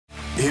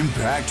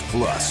Impact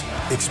Plus.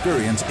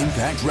 Experience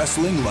Impact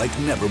Wrestling like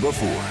never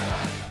before.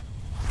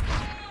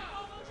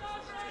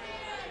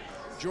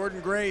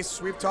 Jordynne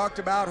Grace, we've talked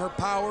about her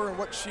power and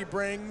what she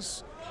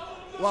brings.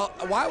 Well,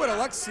 why would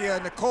Alexia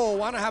Nicole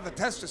want to have a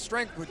test of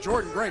strength with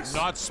Jordynne Grace?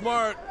 Not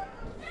smart.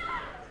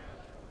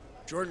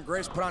 Jordynne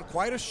Grace put on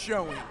quite a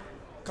showing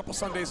a couple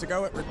Sundays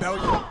ago at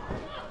Rebellion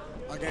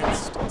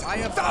against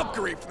Taya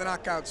Valkyrie for the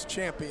Knockouts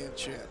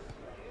Championship.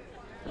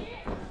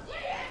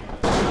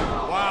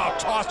 Wow,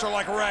 tossed her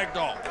like a rag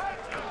doll.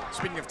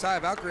 Speaking of Taya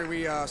Valkyrie,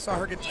 we saw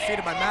her get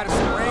defeated by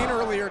Madison Rayne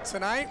earlier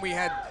tonight. We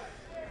had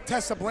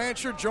Tessa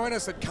Blanchard join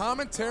us at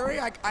commentary.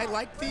 I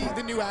like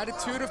the new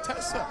attitude of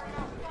Tessa.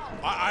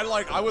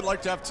 I would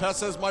like to have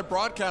Tessa as my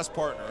broadcast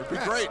partner. It'd be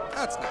great.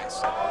 That's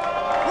nice.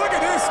 Look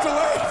at this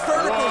delayed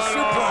vertical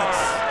suplex.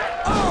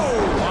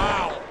 Oh!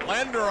 Wow,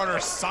 landed her on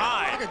her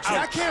side. Like a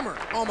jackhammer,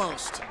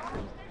 almost.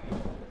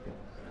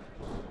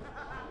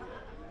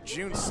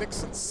 June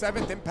 6th and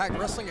 7th, Impact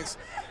Wrestling is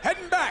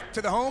heading back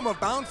to the home of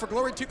Bound for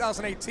Glory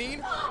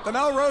 2018, the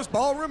Melrose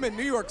Ballroom in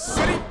New York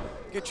City.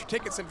 Get your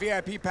tickets and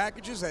VIP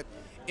packages at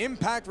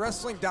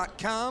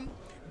impactwrestling.com.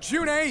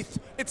 June 8th,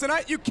 it's a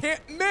night you can't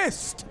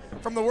miss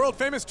from the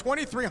world-famous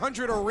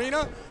 2300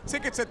 Arena.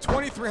 Tickets at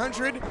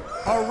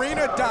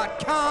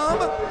 2300arena.com.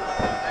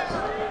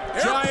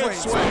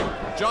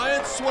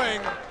 Giant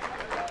swing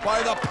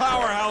by the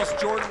powerhouse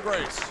Jordynne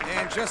Grace.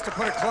 And just to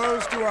put a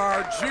close to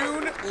our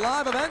June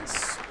live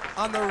events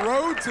on the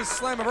road to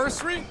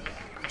Slammiversary,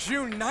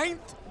 June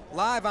 9th,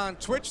 live on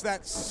Twitch.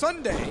 That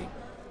Sunday,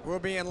 we'll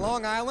be in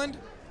Long Island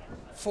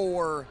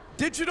for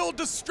Digital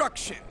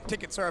Destruction.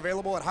 Tickets are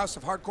available at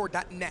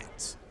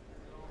houseofhardcore.net.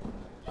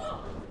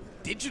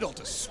 Digital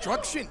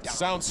Destruction.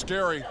 Sounds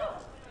scary.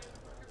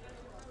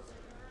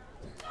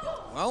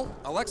 Well,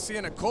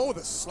 Alexia Nicole with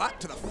a slap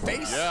to the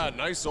face. Yeah,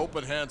 nice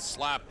open hand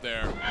slap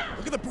there.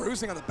 Look at the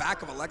bruising on the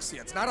back of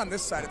Alexia. It's not on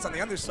this side, it's on the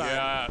other side.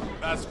 Yeah,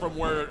 that's from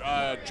where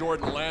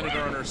Jordynne landed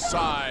her on her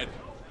side.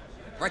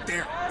 Right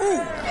there. Ooh,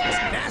 that was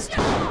nasty.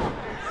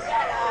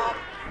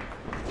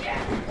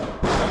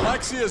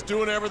 Alexia is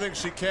doing everything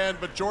she can,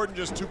 but Jordynne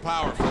just too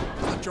powerful.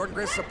 Jordynne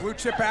Grace is a blue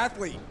chip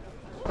athlete.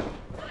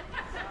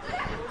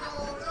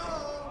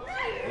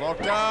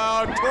 Look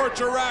out,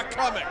 torture rack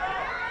coming.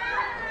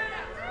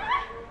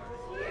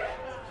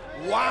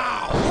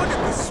 Wow, look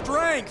at the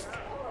strength.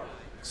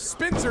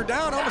 Spins her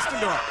down almost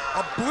into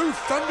a blue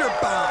thunder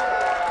bomb.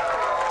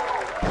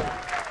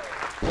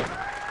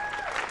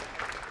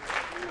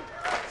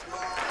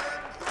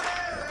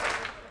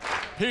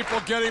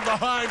 People getting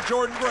behind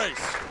Jordynne Grace.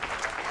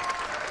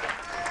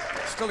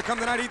 Still to come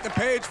tonight, Ethan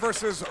Page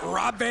versus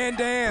Rob Van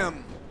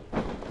Dam.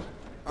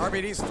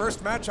 RVD's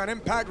first match on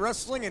Impact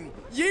Wrestling in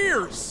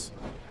years.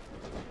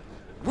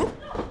 Whoop.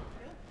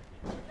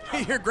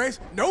 You hear Grace?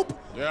 Nope.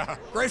 Yeah.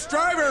 Grace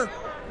Driver.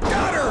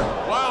 Got her.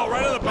 Wow,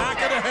 right in the back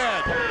of the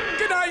head.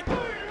 Good night.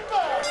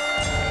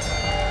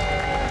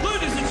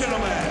 Ladies and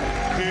gentlemen,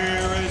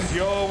 here is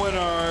your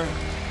winner,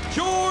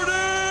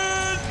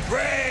 Jordynne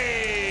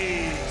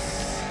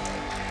Grace.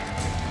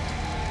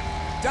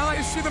 Don,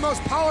 is she the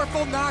most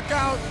powerful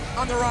knockout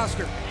on the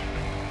roster?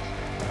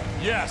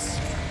 Yes.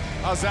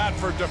 How's that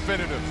for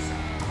definitive?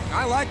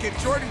 I like it.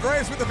 Jordynne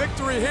Grace with the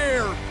victory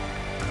here.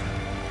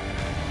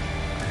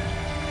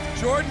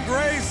 Jordynne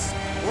Grace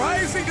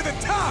rising to the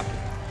top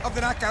of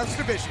the Knockouts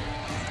division.